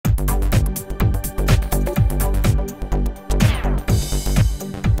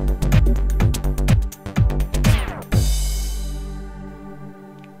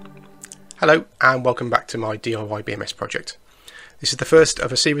Hello and welcome back to my DIYBMS project. This is the first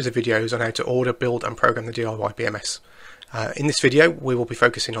of a series of videos on how to order, build and program the DIYBMS. In this video we will be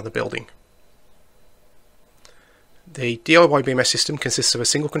focusing on the building. The DIYBMS system consists of a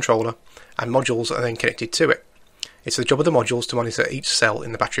single controller and modules are then connected to it. It's the job of the modules to monitor each cell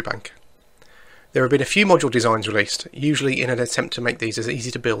in the battery bank. There have been a few module designs released, usually in an attempt to make these as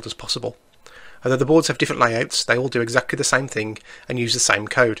easy to build as possible. Although the boards have different layouts, they all do exactly the same thing and use the same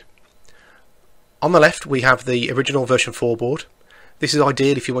code. On the left we have the original version 4 board. This is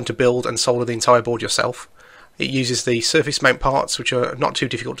ideal if you want to build and solder the entire board yourself. It uses the surface mount parts which are not too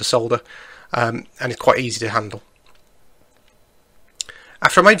difficult to solder and is quite easy to handle.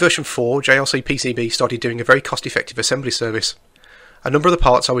 After I made version 4, JLCPCB started doing a very cost-effective assembly service. A number of the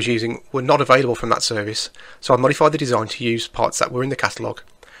parts I was using were not available from that service, so I modified the design to use parts that were in the catalogue,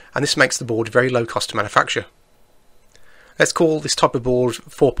 and this makes the board very low cost to manufacture. Let's call this type of board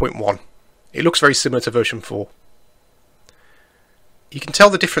 4.1. It looks very similar to version 4. You can tell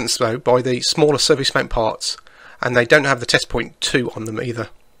the difference though by the smaller surface mount parts, and they don't have the test point 2 on them either.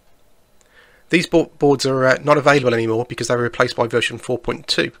 These boards are not available anymore because they were replaced by version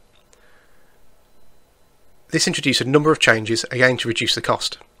 4.2. This introduced a number of changes, again to reduce the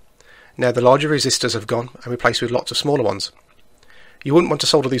cost. Now the larger resistors have gone and replaced with lots of smaller ones. You wouldn't want to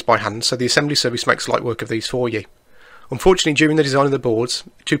solder these by hand, so the assembly service makes light work of these for you. Unfortunately, during the design of the boards,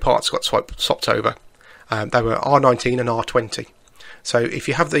 two parts got swapped over. They were R19 and R20. So if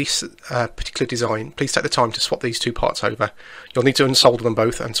you have this particular design, please take the time to swap these two parts over. You'll need to unsolder them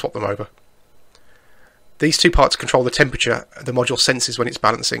both and swap them over. These two parts control the temperature the module senses when it's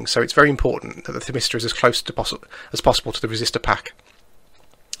balancing, so it's very important that the thermistor is as close to as possible to the resistor pack.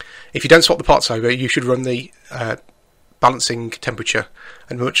 If you don't swap the parts over, you should run the balancing temperature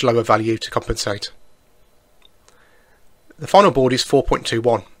at a much lower value to compensate. The final board is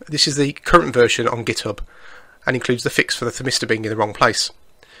 4.21. This is the current version on GitHub and includes the fix for the thermistor being in the wrong place.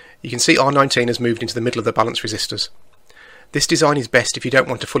 You can see R19 has moved into the middle of the balance resistors. This design is best if you don't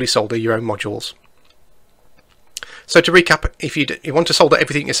want to fully solder your own modules. So to recap, if you want to solder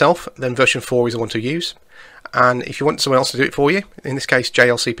everything yourself, then version 4 is the one to use. And if you want someone else to do it for you, in this case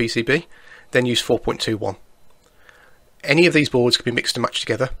JLCPCB, then use 4.21. Any of these boards can be mixed and matched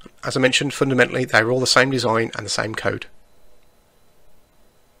together. As I mentioned, fundamentally they're all the same design and the same code.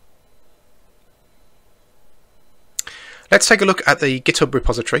 Let's take a look at the GitHub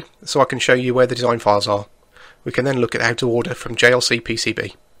repository so I can show you where the design files are. We can then look at how to order from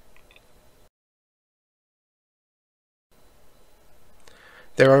JLCPCB.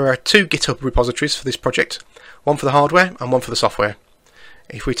 There are two GitHub repositories for this project, one for the hardware and one for the software.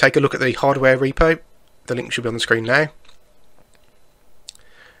 If we take a look at the hardware repo, the link should be on the screen now.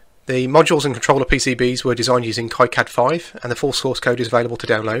 The modules and controller PCBs were designed using KiCad 5 and the full source code is available to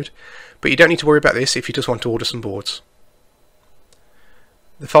download, but you don't need to worry about this if you just want to order some boards.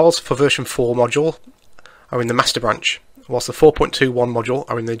 The files for version 4 module are in the master branch, whilst the 4.21 module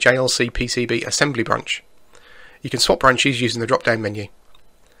are in the JLCPCB assembly branch. You can swap branches using the drop down menu.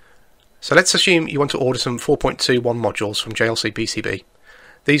 So let's assume you want to order some 4.21 modules from JLCPCB.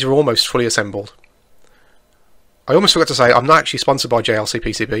 These are almost fully assembled. I almost forgot to say I'm not actually sponsored by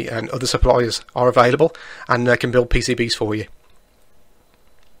JLCPCB, and other suppliers are available and can build PCBs for you.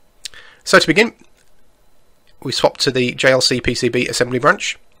 So to begin, we swap to the JLCPCB assembly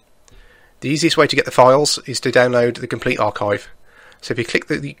branch. The easiest way to get the files is to download the complete archive. So if you click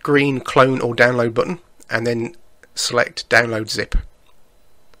the green clone or download button and then select download zip.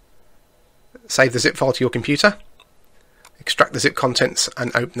 Save the zip file to your computer, extract the zip contents and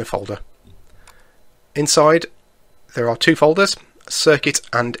open the folder. Inside there are two folders, circuit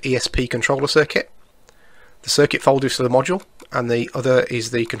and ESP controller circuit. The circuit folder is for the module and the other is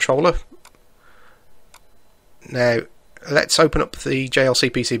the controller. Now let's open up the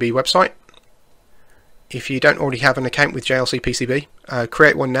JLCPCB website. If you don't already have an account with JLCPCB,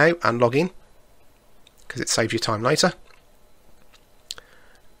 create one now and log in, because it saves you time later.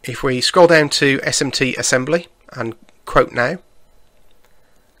 If we scroll down to SMT assembly and quote now,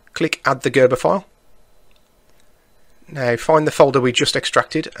 click add the Gerber file. Now find the folder we just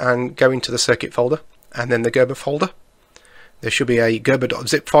extracted and go into the circuit folder and then the Gerber folder. There should be a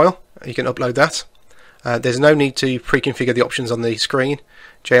gerber.zip file, you can upload that. There's no need to pre-configure the options on the screen.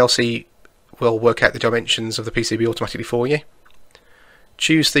 JLC will work out the dimensions of the PCB automatically for you.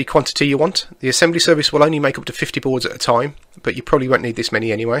 Choose the quantity you want. The assembly service will only make up to 50 boards at a time, but you probably won't need this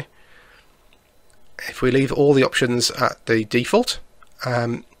many anyway. If we leave all the options at the default,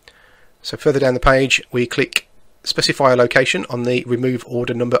 so further down the page we click specify a location on the remove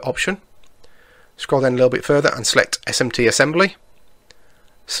order number option. Scroll down a little bit further and select SMT assembly.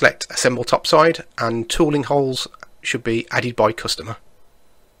 select Assemble Topside, and tooling holes should be added by customer.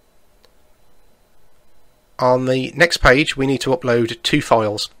 On the next page we need to upload two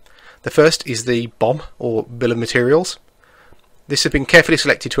files. The first is the BOM, or Bill of Materials. This has been carefully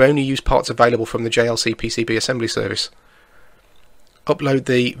selected to only use parts available from the JLC-PCB assembly service. Upload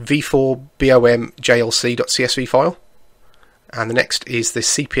the v4BOM JLC.csv file, and the next is the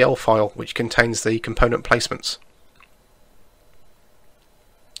CPL file, which contains the component placements.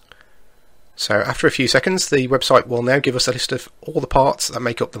 So after a few seconds, the website will now give us a list of all the parts that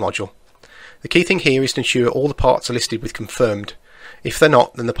make up the module. The key thing here is to ensure all the parts are listed with confirmed. If they're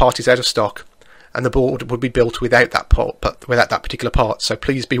not, then the part is out of stock and the board would be built without that particular part, so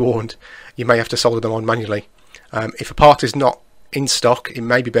please be warned, you may have to solder them on manually. If a part is not in stock, it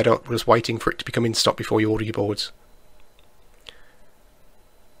may be better just waiting for it to become in stock before you order your boards.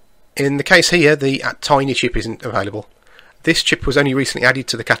 In the case here, the tiny chip isn't available. This chip was only recently added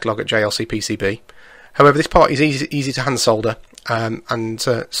to the catalogue at JLC-PCB. However, this part is easy to hand solder and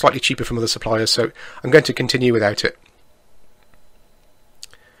slightly cheaper from other suppliers, so I'm going to continue without it.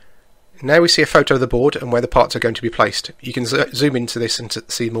 Now we see a photo of the board and where the parts are going to be placed. You can zoom into this and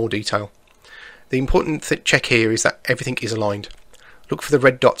see more detail. The important check here is that everything is aligned. Look for the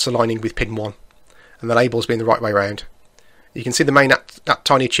red dots aligning with pin 1 and the labels being the right way around. You can see the main that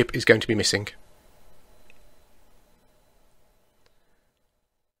tiny chip is going to be missing.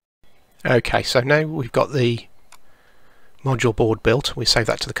 Okay, so now we've got the module board built, we save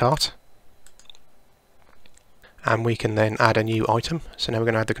that to the cart. And we can then add a new item. So now we're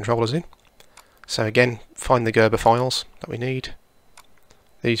going to add the controllers in. So again, find the Gerber files that we need.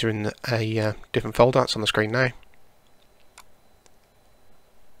 These are in a different folder, that's on the screen now.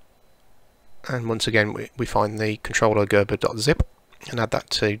 And once again we find the controller gerber.zip and add that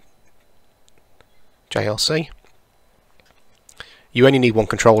to JLC. You only need one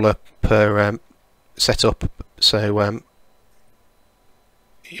controller per setup, so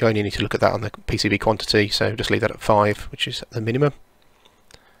you only need to look at that on the PCB quantity, so just leave that at 5, which is the minimum.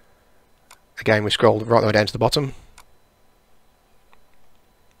 Again, we scroll right the way down to the bottom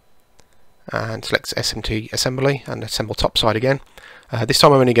and select SMT assembly and assemble topside again. This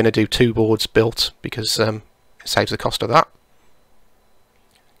time I'm only going to do 2 boards built because it saves the cost of that.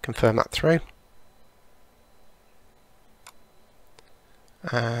 Confirm that through.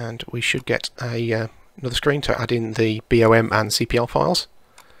 And we should get another screen to add in the BOM and CPL files.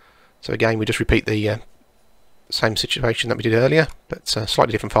 So again, we just repeat the same situation that we did earlier, but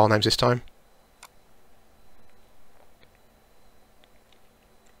slightly different file names this time.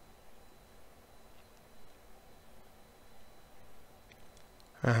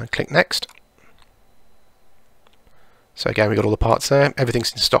 Click Next. So again, we've got all the parts there.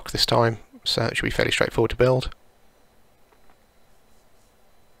 Everything's in stock this time, so it should be fairly straightforward to build.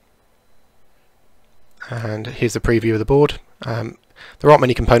 And here's the preview of the board. There aren't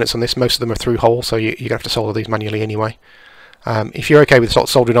many components on this, most of them are through hole, so you're going to have to solder these manually anyway. If you're okay with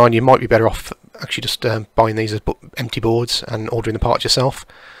soldering iron, you might be better off actually just buying these as empty boards and ordering the parts yourself.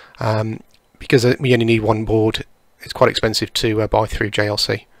 Because we only need one board, it's quite expensive to buy through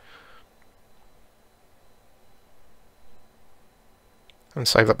JLC. And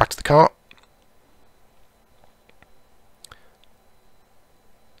save that back to the cart.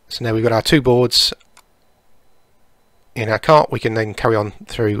 So now we've got our 2 boards in our cart. We can then carry on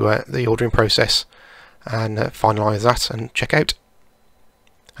through the ordering process and finalise that and check out.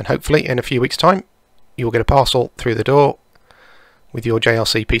 And hopefully in a few weeks' time you will get a parcel through the door with your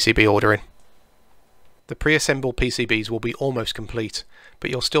JLC PCB order in. The pre-assembled PCBs will be almost complete, but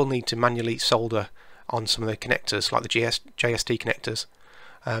you'll still need to manually solder on some of the connectors, like the JST connectors.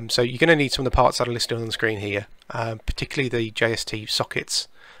 So you're going to need some of the parts that are listed on the screen here, particularly the JST sockets.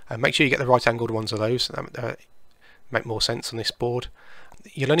 Make sure you get the right angled ones of those, make more sense on this board.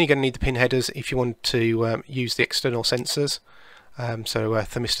 You're only going to need the pin headers if you want to use the external sensors, so a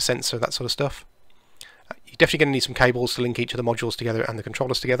thermistor sensor, that sort of stuff. You're definitely going to need some cables to link each of the modules together and the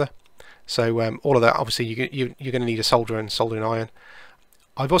controllers together. So all of that, obviously you're going to need a solderer and soldering iron.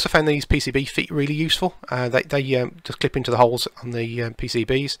 I've also found these PCB feet really useful. They just clip into the holes on the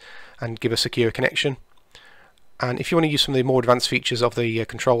PCBs and give a secure connection. And if you want to use some of the more advanced features of the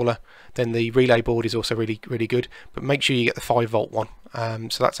controller, then the relay board is also really good. But make sure you get the 5-volt one.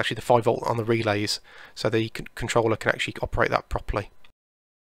 So that's actually the 5-volt on the relays, so the controller can actually operate that properly.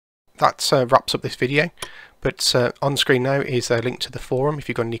 That wraps up this video. But on screen now is a link to the forum if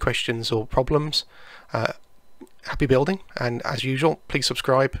you've got any questions or problems. Happy building, and as usual, please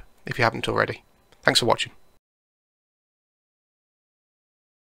subscribe if you haven't already. Thanks for watching.